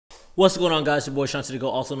What's going on, guys? Your boy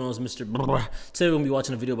ShantiDaGOAT, also known as Mr. Today we're going to be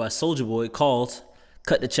watching a video by Soulja Boy called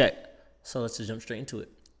Cut the Check. So let's just jump straight into it.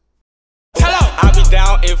 Hello, I be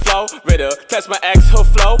down in flow, ritter. Catch my ex, her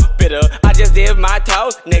flow, bitter. I just did my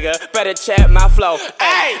toes, nigga. Better check my flow.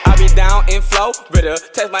 Hey, I be down in flow, ritter.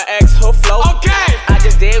 Test my ex, her flow. Okay, I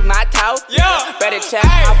just did my toes, yeah. Better check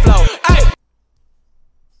my flow. Hey.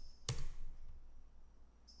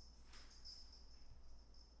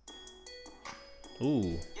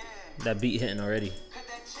 Ooh, that beat hitting already. Cut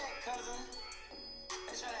that check, cousin.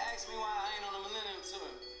 They try to ask me why I ain't on the Millennium Tour.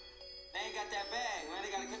 They ain't got that bag, man. They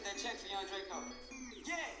gotta cut that check for young Draco.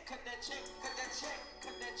 Yeah, cut that check, cut that check,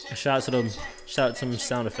 cut that check. Shout out to them. Shout out to some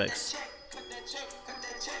sound effects. Cut that check, cut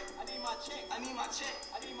that check. I need my check, I need my check,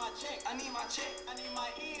 I need my check, I need my check, I need my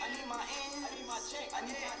end, I need my end, I need my check, I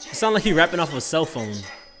need my check. It sounds like he rapping off of a cell phone.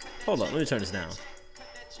 Hold up, let me turn this down.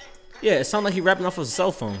 Yeah, it sounds like he rapping off of a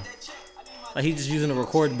cell phone. Like he's just using a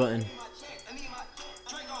record button.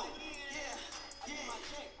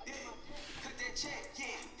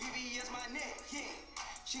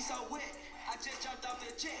 She's so wet, I just jumped off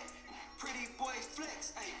the jet. Pretty boy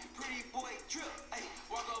flex, ay, pretty boy drip, ay.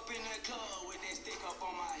 Walk up in the club with that stick up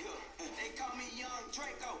on my hip. They call me Young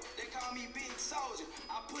Draco, they call me Big Soulja.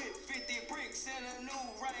 I put 50 bricks in a new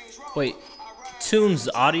Range Rover. Wait, Tunes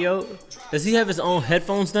Audio? Does he have his own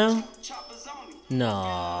headphones now?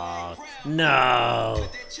 No, no.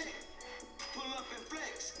 Pull up and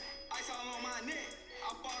flex, ice all on my neck.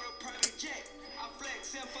 I bought a private jet, I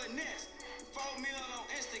flex and finesse. 4 million on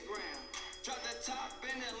Instagram. Drop the top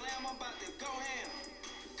in the lamb, I'm about to go ham.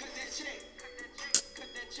 Cut that check, cut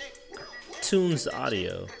that check. Tunes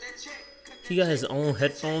Audio. He got his own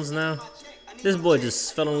headphones now. This boy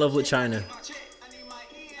just fell in love with China.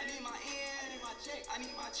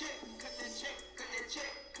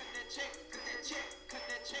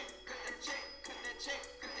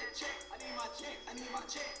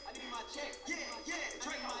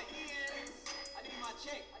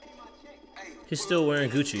 He's still wearing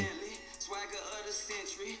Gucci. Swagger of the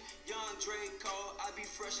century, Young Draco, I be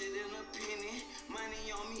fresher than a penny.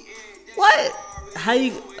 Money on me every day. What? How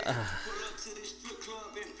you? Pull up to the strip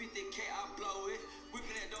club and 50K, I blow it.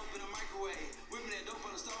 Whipping that dope in the microwave, whipping that dope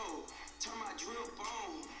on the stove. Turn my drip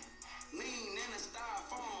on, lean in the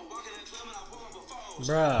styrofoam. Walking in the club and I pour before.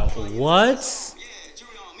 Bruh, what? Yeah,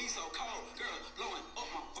 jewelry on me so cold, girl, blowing up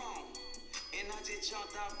my phone. And I just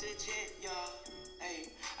jumped off the jet, y'all. Hey,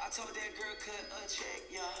 I told that girl cut a check,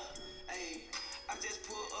 y'all. Hey, I just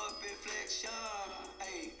pull up and flex, y'all.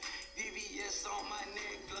 Hey, VVS on my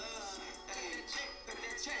neck, glove. Hey, cut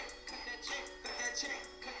that check, cut that check, cut that check,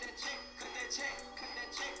 cut that check, cut that check, cut that check, cut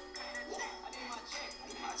that check. I need my check, I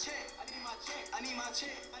need my check, I need my check, I need my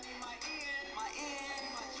check, I need my end, my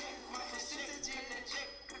end, my check, my percentage. Cut that check,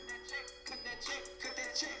 cut that check, cut that check, cut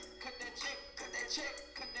that check, cut that check, cut that check,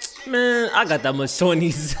 cut that check. Man, I got that much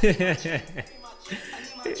 20s.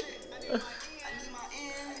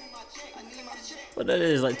 What that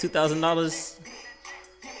is, like $2,000?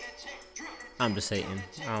 I'm just hating.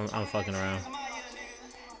 I'm fucking around.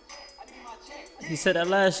 He said that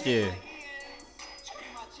last year.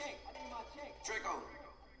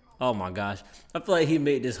 Oh my gosh. I feel like he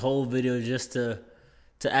made this whole video just to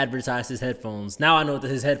advertise his headphones. Now I know what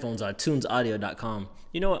his headphones are. TunesAudio.com.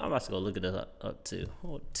 You know what? I'm about to go look it up too.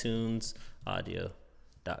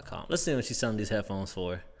 TunesAudio.com. Let's see what she's selling these headphones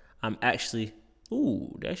for. I'm actually...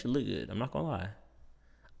 Ooh, they actually look good. I'm not gonna lie.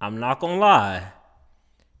 I'm not gonna lie.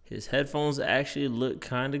 His headphones actually look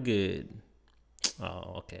kind of good.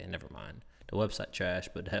 Oh, okay, never mind. The website trash,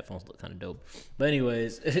 but the headphones look kind of dope. But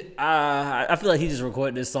anyways, I feel like he just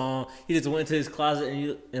recorded this song. He just went to his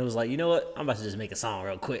closet and was like, you know what? I'm about to just make a song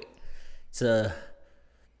real quick to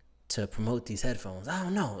promote these headphones. I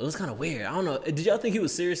don't know. It was kind of weird. I don't know. Did y'all think he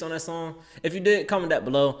was serious on that song? If you did, comment that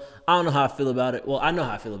below. I don't know how I feel about it. Well, I know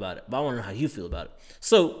how I feel about it, but I want to know how you feel about it.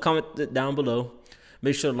 So comment it down below.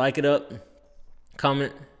 Make sure to like it up,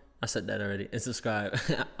 comment. I said that already. And subscribe.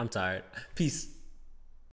 I'm tired. Peace.